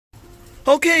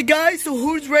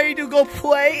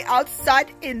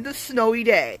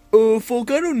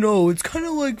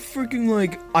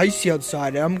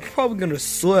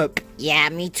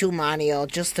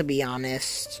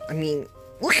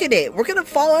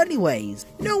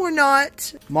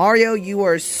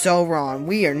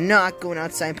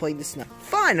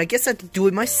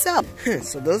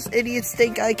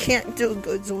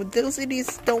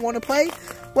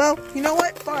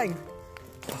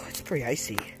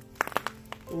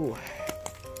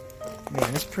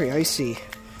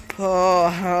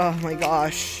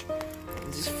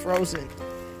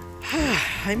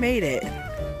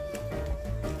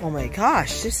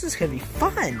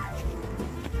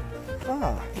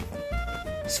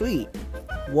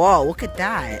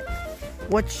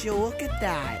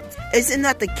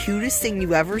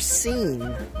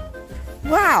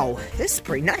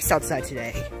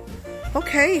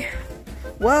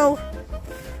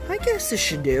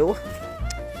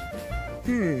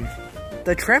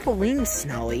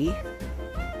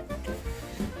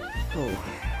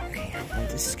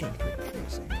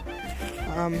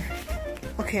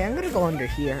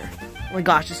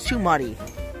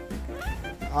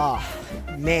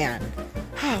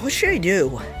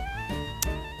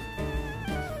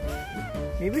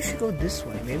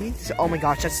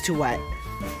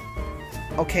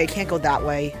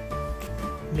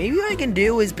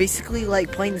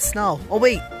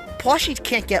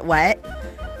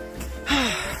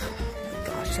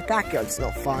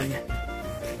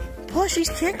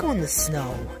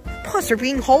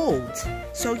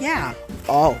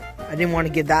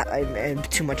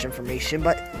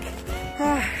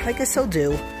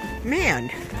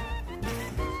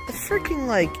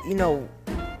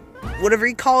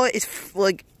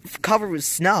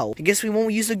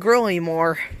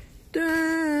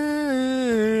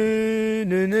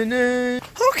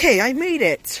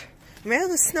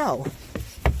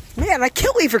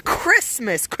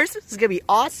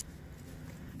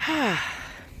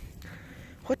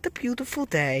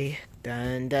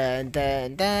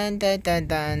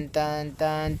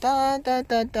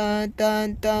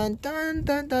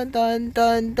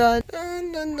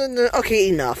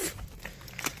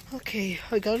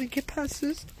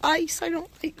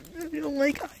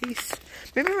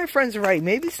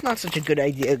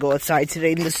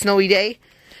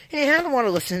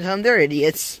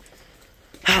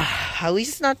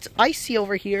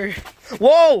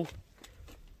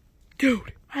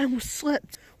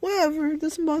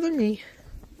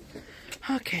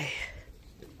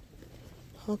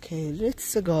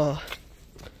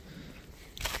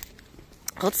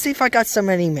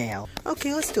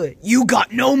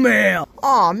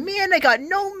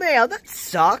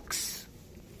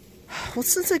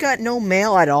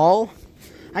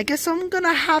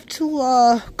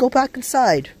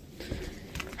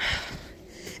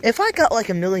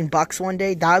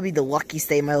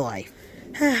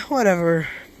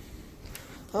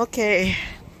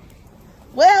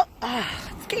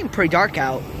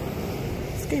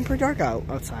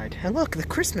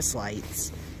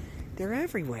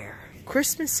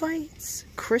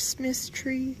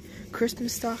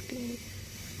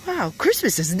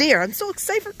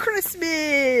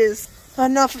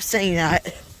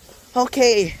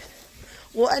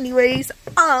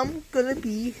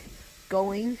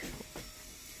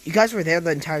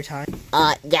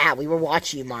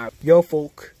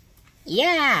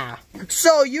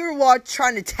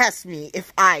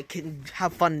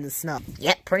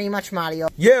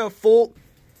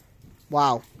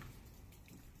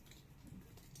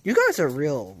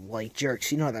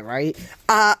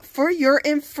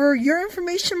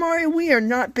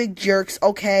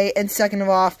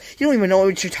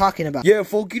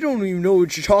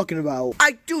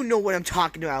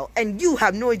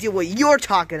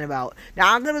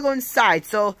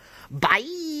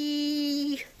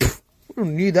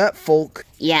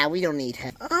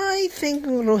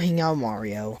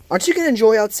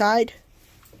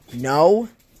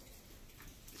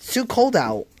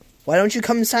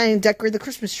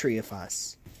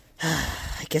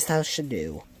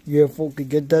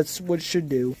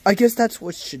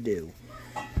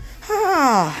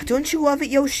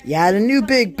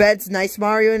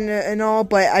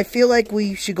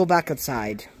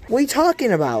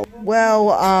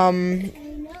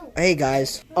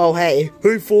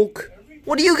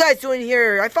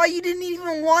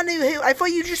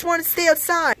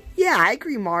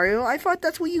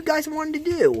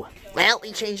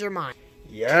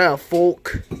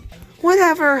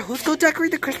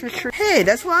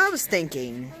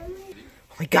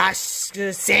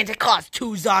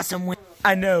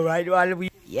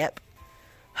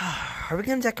Are we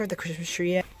gonna decorate the Christmas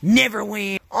tree yet? Never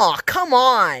win. Aw, come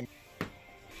on.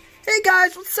 Hey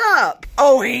guys, what's up?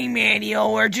 Oh, hey,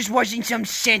 Mario. We're just watching some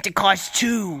Santa Claus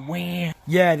 2. Wah.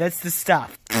 Yeah, that's the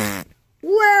stuff.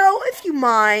 Well, if you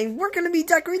mind, we're gonna be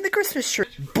decorating the Christmas tree.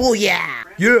 Booyah.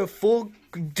 Yeah, full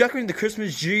decorating the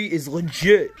Christmas tree is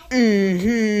legit.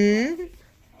 Mm-hmm.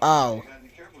 Oh.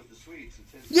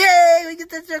 Yay, we get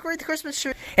to decorate the Christmas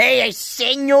tree. Hey, I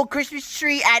said no Christmas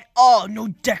tree at all. No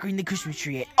decorating the Christmas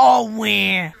tree at all.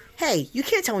 Wah. Hey, you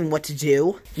can't tell me what to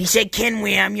do. He said, Ken,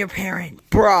 I'm your parent.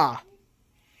 Bruh,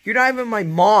 you're not even my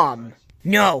mom.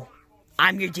 No,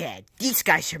 I'm your dad. This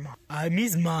guy's your mom. I'm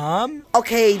his mom?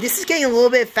 Okay, this is getting a little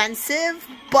bit offensive,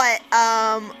 but,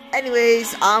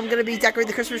 anyways, I'm gonna be decorating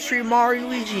the Christmas tree with Mario and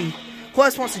Luigi. Who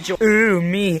else wants to join? Ooh,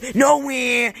 me.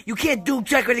 Nowhere! You can't do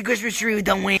decorate the Christmas tree with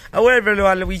them, Whatever,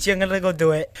 Luigi, I'm gonna go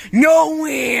do it.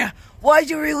 Nowhere! Why are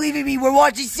you leaving me? We're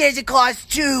watching Santa Claus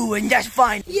 2, and that's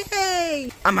fine.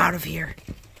 Yay! I'm out of here.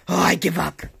 Oh, I give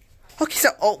up. Okay, so,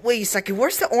 wait a second,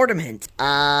 where's the ornament?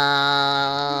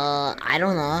 I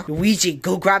don't know. Luigi,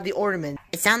 go grab the ornament.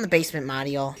 It's down in the basement,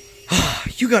 Mario.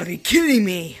 You gotta be kidding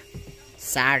me.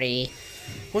 Sorry.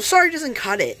 Well, sorry doesn't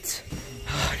cut it.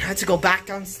 I have to go back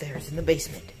downstairs in the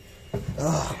basement.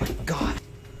 Oh my god.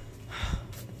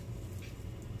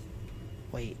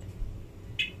 Wait.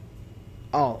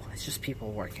 Oh, it's just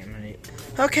people working on it.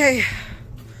 Okay.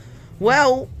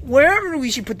 Well, wherever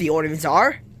we should put the ornaments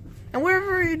are, and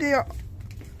wherever they are.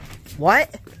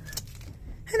 What?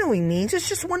 I know what he means. It's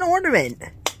just one ornament.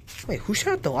 Wait, who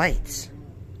shut out the lights?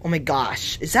 Oh my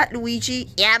gosh. Is that Luigi?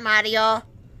 Yeah, Mario.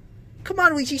 Come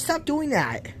on, Luigi, stop doing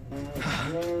that.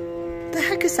 What the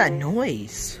heck is that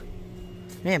noise?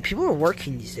 Man, people are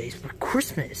working these days for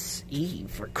Christmas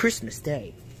Eve, for Christmas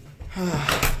Day.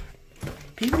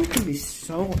 People can be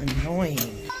so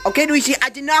annoying. Okay, Luigi, I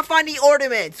did not find the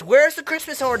ornaments. Where's the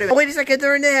Christmas ornament? Oh, wait a second,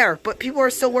 they're in there. But people are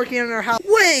still working on their house.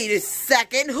 Wait a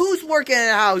second, who's working in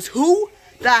the house? Who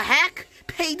the heck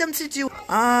paid them to do?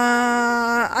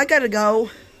 I gotta go.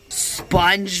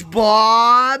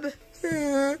 SpongeBob?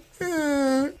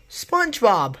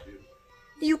 SpongeBob.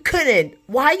 You couldn't.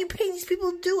 Why are you paying these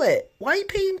people to do it? Why are you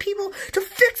paying people to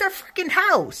fix our freaking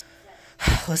house?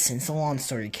 Listen, it's a long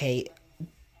story, Kate.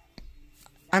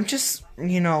 I'm just,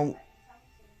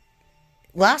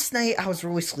 last night I was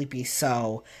really sleepy,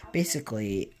 so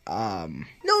basically, no,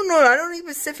 I don't need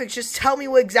specifics, just tell me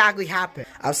what exactly happened.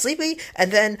 I was sleepy,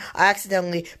 and then I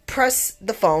accidentally pressed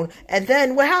the phone, and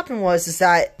then what happened is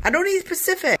that, I don't need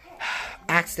specifics. I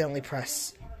accidentally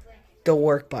pressed the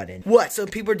work button. What, so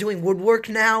people are doing woodwork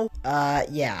now?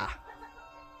 Yeah.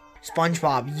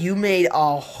 SpongeBob, you made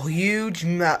a huge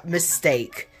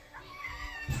mistake.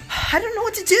 I don't know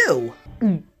what to do.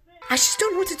 I just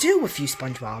don't know what to do with you,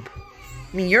 SpongeBob.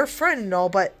 I mean, you're a friend and all,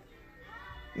 but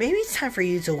maybe it's time for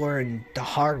you to learn the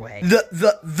hard way.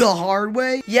 The hard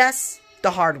way? Yes, the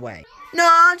hard way. No,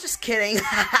 I'm just kidding.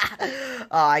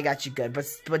 Oh, I got you good,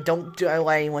 but don't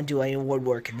let anyone do any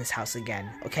woodwork in this house again,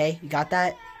 okay? You got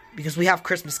that? Because we have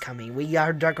Christmas coming. We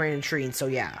are decorating a tree, and so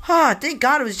yeah. Thank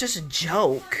God it was just a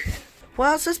joke.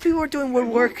 Well, since people are doing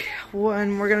woodwork,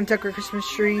 and we're gonna decorate a Christmas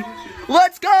tree.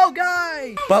 Let's go,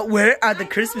 guys! But where are the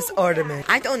Christmas ornaments?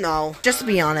 I don't know. Just to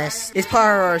be honest, it's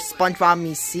part of our SpongeBob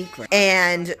Me secret.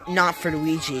 And not for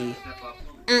Luigi.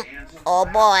 Oh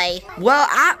boy. Well,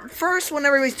 at first, when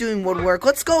everybody's doing woodwork,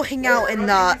 let's go hang out in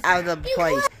the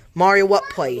place. Mario, what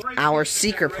place? Our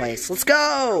secret place. Let's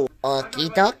go!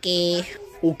 Okie dokie.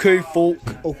 Okay, folk.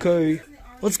 Okay.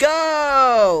 Let's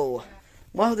go!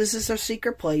 Well, this is our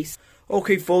secret place.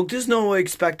 Okay, folk, this is not what I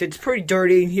expected. It's pretty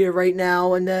dirty in here right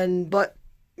now, but,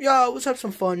 yeah, let's have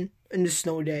some fun in this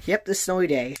snowy day. Yep, this snowy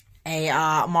day. Hey,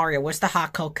 Mario, where's the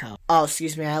hot cocoa? Oh,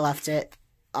 excuse me, I left it.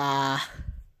 Yeah,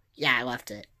 I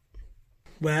left it.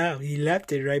 Wow, you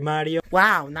left it, right, Mario?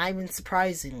 Wow, not even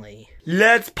surprisingly.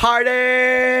 Let's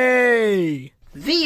party! The